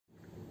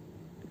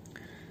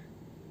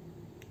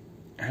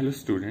Hello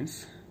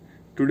students,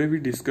 today we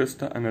discuss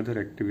another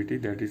activity,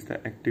 that is the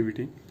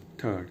activity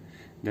 3rd,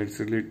 that's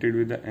related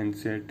with the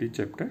NCERT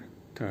chapter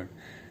 3rd.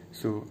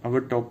 So our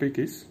topic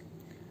is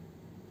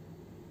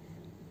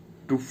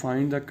to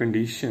find the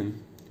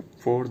condition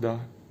for the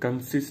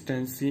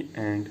consistency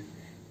and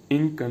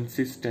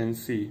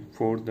inconsistency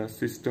for the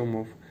system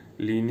of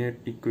linear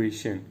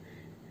equation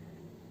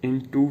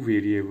in two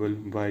variable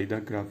by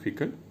the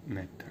graphical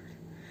method.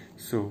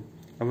 So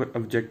our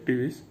objective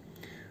is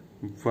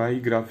by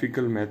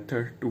graphical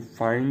method to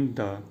find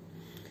the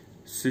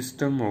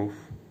system of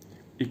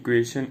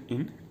equation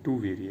in two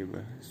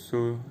variable.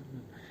 So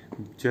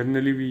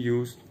generally we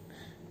use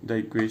the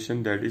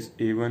equation that is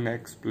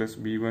a1x plus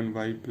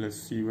b1y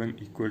plus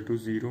c1 equal to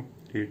 0,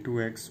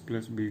 a2x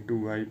plus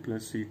b2y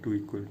plus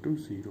c2 equal to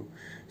 0.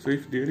 So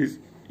if there is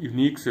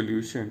unique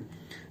solution,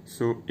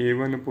 so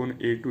a1 upon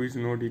a2 is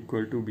not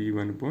equal to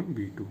b1 upon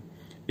b2.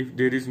 If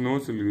there is no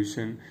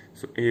solution,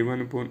 so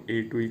a1 upon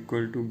a2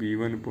 equal to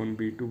b1 upon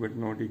b2 but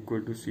not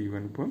equal to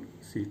c1 upon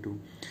c2.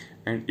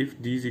 And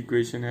if these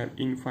equations have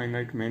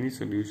infinite many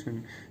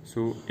solutions,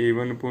 so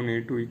a1 upon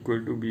a2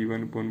 equal to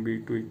b1 upon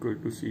b2 equal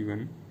to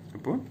c1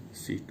 upon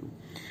c2.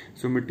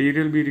 So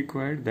material be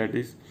required, that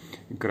is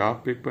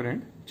graph paper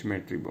and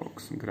geometry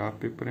box. Graph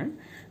paper and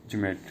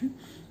geometry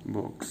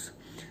box.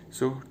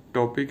 So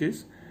topic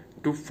is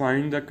to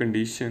find the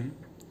condition.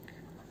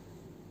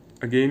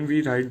 Again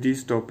we write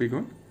this topic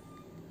on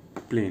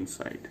plain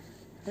side,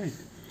 right?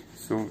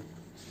 So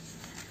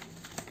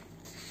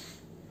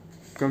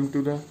come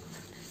to the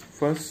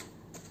first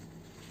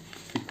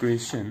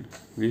equation.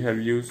 We have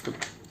used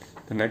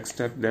the next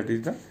step, that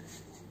is the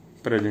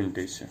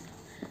presentation,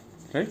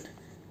 right?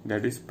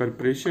 That is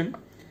preparation.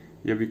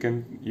 Yeah, we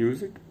can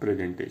use it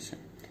presentation.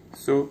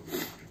 So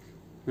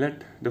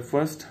let the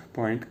first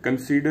point,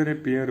 consider a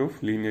pair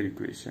of linear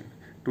equation.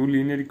 Two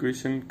linear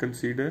equation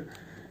consider,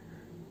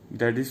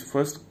 that is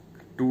first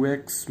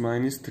 2x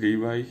minus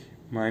 3y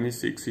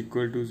minus 6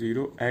 equal to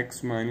 0,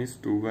 x minus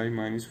 2y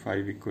minus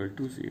 5 equal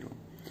to 0.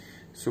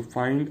 So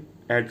find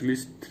at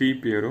least three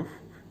pair of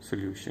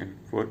solution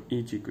for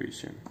each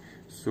equation.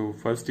 So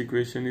first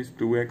equation is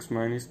 2x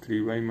minus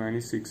 3y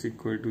minus 6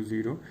 equal to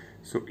 0.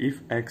 So if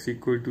x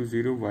equal to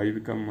 0, y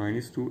become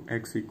minus 2,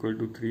 x equal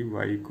to 3,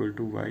 y equal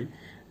to y,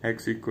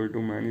 x equal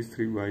to minus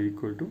 3, y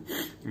equal to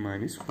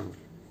minus 4.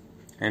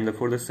 And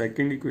for the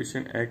second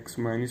equation, x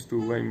minus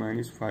 2y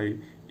minus 5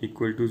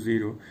 equal to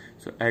 0.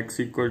 So x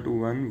equal to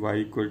 1, y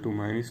equal to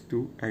minus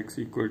 2, x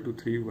equal to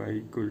 3, y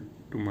equal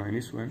to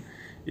minus 1.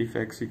 If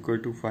x equal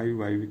to 5,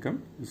 y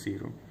become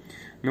 0.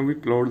 Now we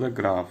plot the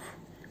graph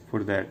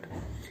for that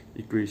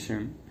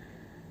equation.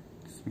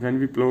 When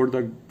we plot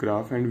the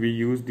graph and we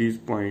use these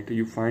points,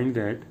 you find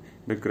that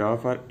the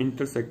graph are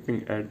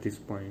intersecting at this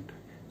point.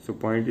 So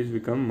point is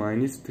become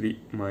minus 3,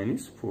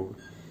 minus 4.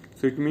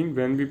 So it means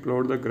when we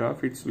plot the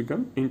graph, it's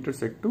become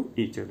intersect to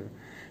each other.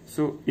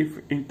 So if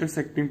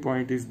intersecting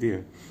point is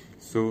there,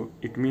 so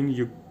it means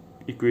your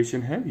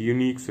equation have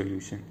unique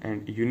solution,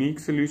 and unique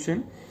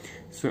solution,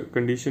 so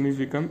condition is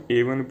become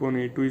a1 upon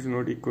a2 is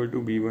not equal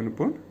to b1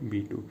 upon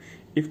b2.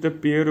 If the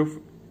pair of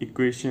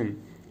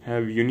equation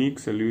have unique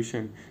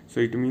solution, so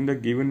it means the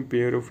given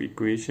pair of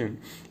equation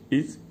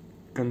is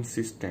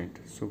consistent.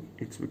 So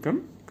it's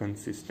become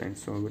consistent.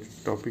 So our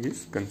topic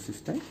is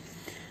consistent.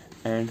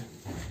 And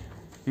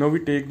now we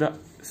take the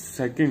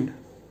second.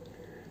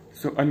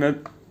 So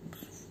another,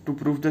 to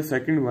prove the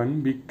second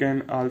one, we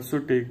can also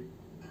take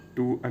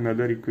to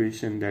another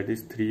equation, that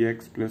is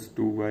 3x plus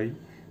 2y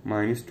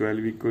minus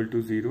 12 equal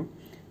to 0,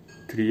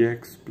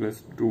 3x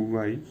plus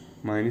 2y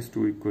minus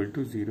 2 equal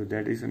to 0.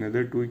 That is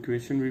another two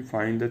equation. We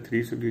find the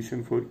three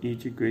solution for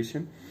each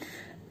equation,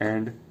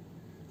 and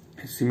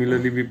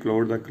similarly we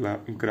plot the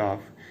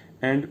graph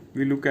and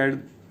we look at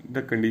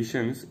the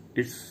conditions.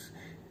 It's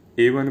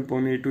a1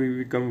 upon a2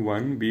 will become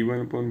 1,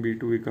 b1 upon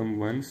b2 become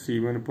 1,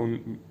 c1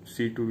 upon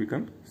c2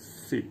 become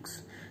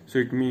 6. So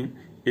it means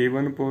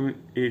a1 upon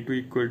a2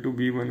 equal to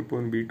b1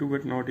 upon b2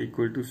 but not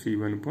equal to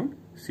c1 upon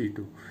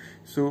c2.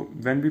 So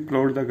when we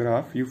plot the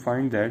graph, you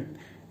find that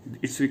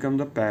it's become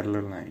the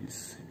parallel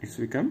lines. It's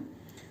become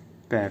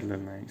parallel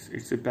lines.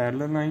 It's a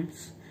parallel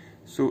lines.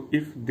 So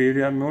if they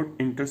are not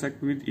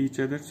intersect with each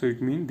other, so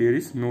it means there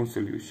is no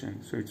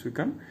solution. So it's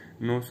become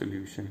no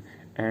solution.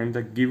 And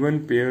the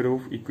given pair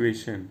of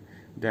equation,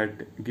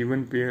 that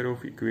given pair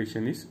of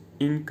equation is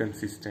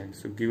inconsistent.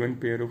 So given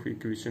pair of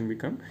equation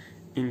become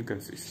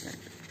inconsistent,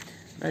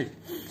 right?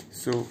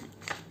 So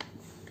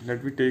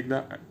let me take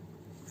the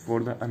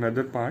for the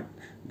another part,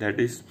 that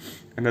is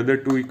another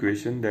two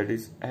equation, that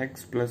is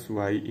x plus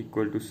y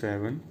equal to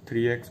 7,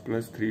 3x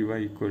plus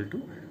 3y equal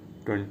to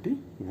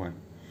 21.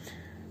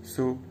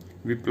 So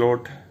we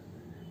plot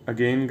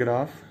again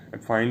graph,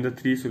 find the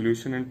three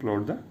solution and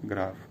plot the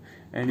graph,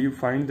 and you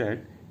find that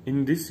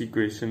in this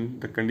equation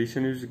the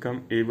condition is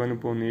become a1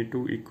 upon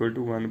a2 equal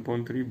to 1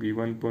 upon 3,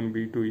 b1 upon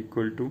b2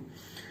 equal to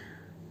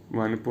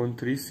 1 upon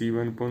 3,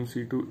 c1 upon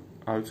c2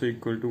 also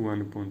equal to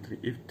 1 upon 3.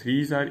 If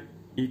 3's are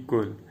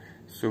equal,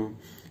 so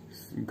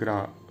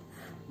graph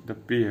the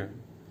pair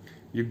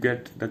you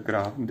get the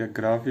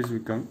graph is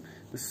become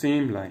the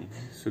same line,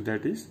 so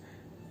that is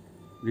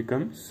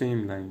become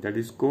same line, that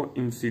is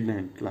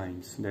coincident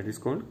lines, that is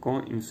called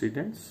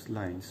coincidence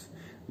lines.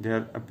 They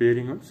are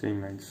appearing on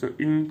same line. So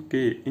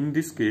in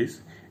this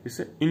case it's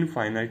a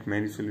infinite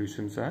many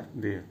solutions are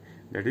there,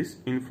 that is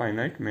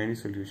infinite many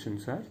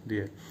solutions are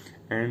there,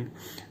 and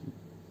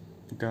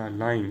the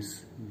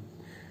lines,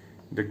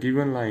 the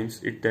given lines,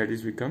 that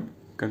is become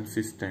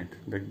consistent.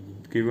 The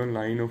given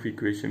line of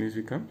equation is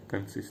become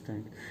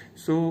consistent.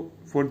 So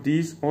for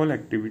these all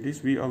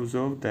activities we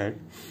observe that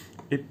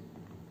a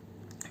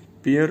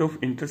pair of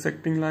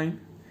intersecting line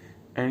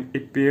and a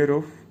pair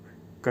of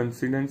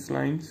coincidence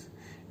lines,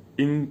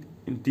 in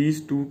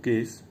these two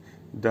cases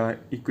the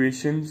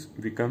equations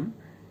become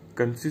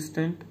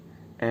consistent,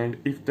 and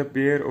if the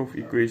pair of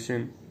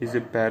equation is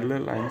a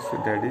parallel line,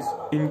 so that is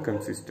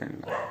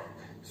inconsistent line.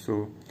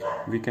 So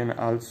we can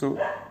also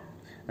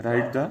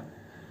write the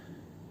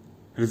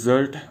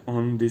result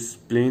on this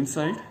plane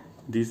side.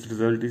 This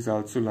result is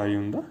also lie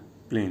on the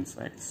plane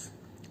sides,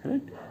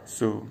 right?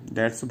 So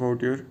that's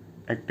about your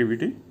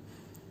activity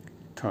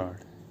 3rd.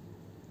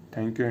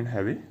 Thank you and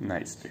have a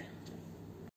nice day.